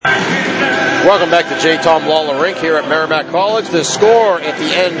Welcome back to J. Tom Lawler Rink here at Merrimack College. The score at the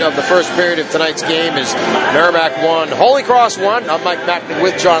end of the first period of tonight's game is Merrimack 1, Holy Cross 1. I'm Mike Mackin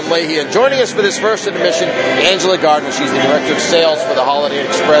with John Leahy, and joining us for this first intermission, Angela Gardner. She's the Director of Sales for the Holiday Inn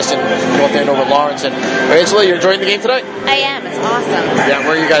Express in North Andover, Lawrence. And Angela, you're enjoying the game tonight? I am. It's awesome. Yeah,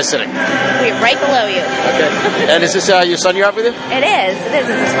 where are you guys sitting? We're right below you. Okay. And is this your son you have with you? It is. It's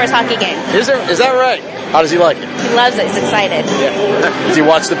his first hockey game. Is that right? How does he like it? He loves it. He's excited. Yeah. Does he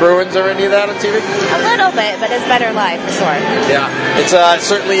watch the Bruins or any of that on TV? A little bit, but it's better live for sure. Yeah, it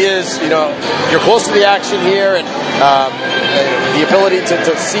certainly is. You know, you're close to the action here, and the ability to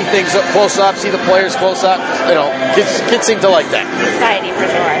see things up close up, see the players close up. You know, kids seem to like that. Exciting for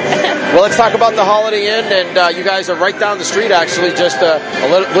sure. Well, let's talk about the Holiday Inn, and you guys are right down the street, actually, just a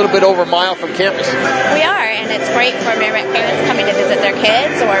little bit over a mile from campus. We are, and it's great for Merrimack parents coming to visit their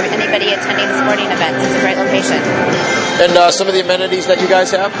kids or anybody attending sporting events. It's a great location. And some of the amenities that you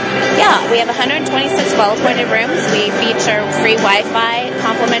guys have? Yeah, we have 126 well-appointed rooms. We feature free Wi-Fi,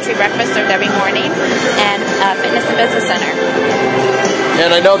 complimentary breakfast served every morning, and a fitness and business center.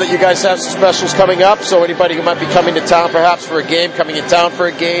 And I know that you guys have some specials coming up, so anybody who might be coming to town perhaps for a game, coming in town for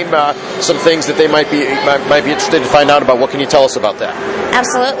a game, some things that they might be interested to find out about. What can you tell us about that?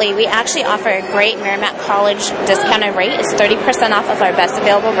 Absolutely. We actually offer a great Merrimack College discounted rate. It's 30% off of our best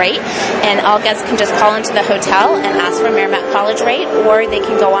available rate, and all guests can just call into the hotel and ask for Merrimack College rate, or they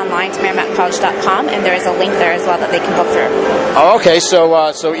can go online to merrimackcollege.com, and there is a link there as well that they can book through. Oh, okay.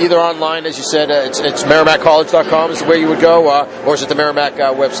 So either online, as you said, it's merrimackcollege.com is where you would go, or is it the Merrimack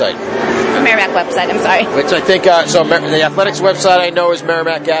website? The Merrimack website, I'm sorry. Which I think, the athletics website I know is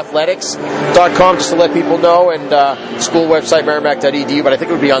merrimackathletics.com, just to let people know, and school website merrimack.edu, but I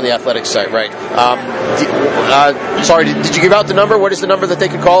think it would be on the athletics site, right? Sorry, did you give out the number? What is the number that they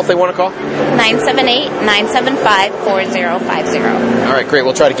could call if they want to call? 978-975-4050. All right, great.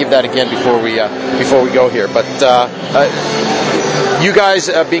 We'll try to give that again before we go here. But you guys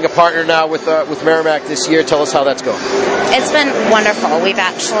being a partner now with Merrimack this year, tell us how that's going. It's been wonderful. We've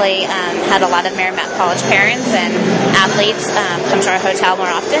actually had a lot of Merrimack College parents and athletes come to our hotel more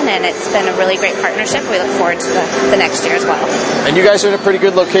often, and it's been a really great partnership. We look forward to the next year as well. And you guys are in a pretty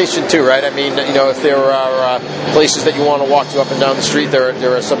good location too, right? I mean, you know, if there are places that you want to walk to up and down the street, there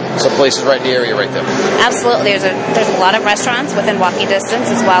are some places right in the area right there. Absolutely. There's a lot of restaurants within walking distance,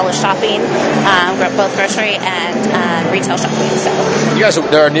 as well as shopping, both grocery and retail shopping. So you guys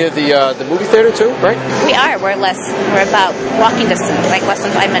are near the movie theater too, right? We are. We're about walking distance, like less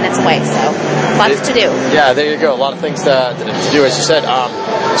than 5 minutes away. So lots to do. Yeah, there you go. A lot of things to do, as you said.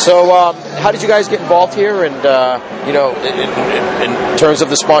 So how did you guys get involved here? And you know, in terms of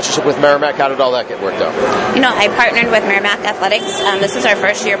the sponsorship with Merrimack, how did all that get worked out? You know, I partnered with Merrimack Athletics. This is our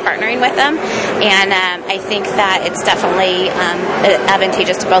first year partnering with them, and I think that it's definitely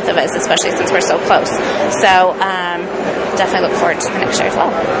advantageous to both of us, especially since we're so close. So definitely look forward to the next year as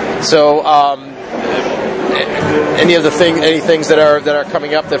well. So any things that are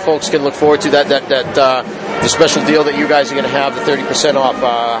coming up that folks can look forward to, that the special deal that you guys are going to have, the 30% off,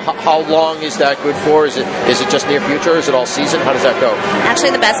 how long is that good for? Is it just near future? Is it all season? How does that go?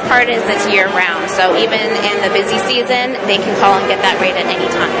 Actually, the best part is it's year round. So even in the busy season, they can call and get that rate at any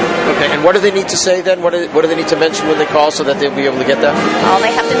time. Okay, and what do they need to say then? What do they need to mention when they call so that they'll be able to get that? All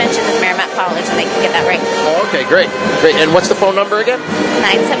they have to mention is Merrimack College, and they can get that rate. Oh, okay, great. And what's the phone number again?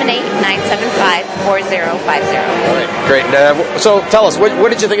 978-975-4050. All right, great. So tell us,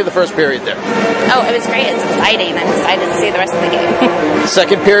 what did you think of the first period there? Oh, it was great. It's exciting. I'm excited to see the rest of the game.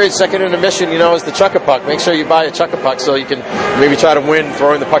 Second period, second intermission, you know, is the chuck-a-puck. Make sure you buy a chuck-a-puck so you can maybe try to win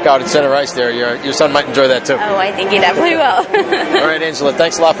throwing the puck out at center ice there. Your son might enjoy that too. Oh, I think he definitely will. All right, Angela,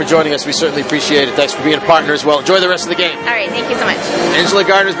 thanks a lot for joining us. We certainly appreciate it. Thanks for being a partner as well. Enjoy the rest of the game. All right, thank you so much. Angela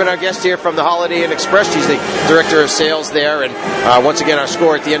Gardner has been our guest here from the Holiday Inn Express. She's the Director of Sales there. And once again, our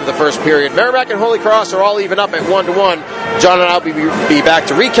score at the end of the first period. Merrimack and Holy Cross are all even up at 1-1. John and I will be back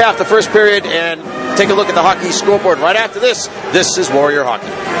to recap the first period and take a look at the hockey scoreboard right after this. This is Warrior Hockey.